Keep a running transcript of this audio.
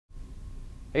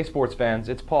Hey sports fans,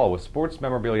 it's Paul with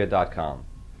SportsMemorabilia.com.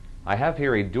 I have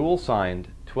here a dual signed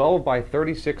 12 by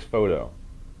 36 photo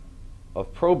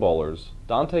of Pro Bowlers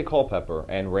Daunte Culpepper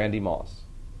and Randy Moss.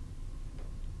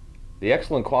 The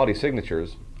excellent quality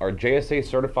signatures are JSA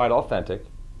certified authentic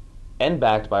and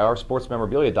backed by our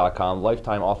SportsMemorabilia.com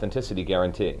lifetime authenticity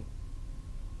guarantee.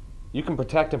 You can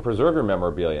protect and preserve your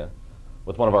memorabilia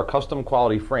with one of our custom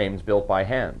quality frames built by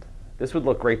hand. This would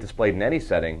look great displayed in any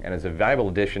setting and is a valuable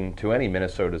addition to any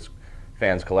Minnesota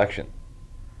fans' collection.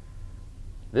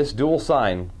 This dual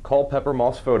sign Culpepper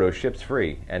Moss photo ships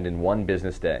free and in one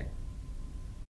business day.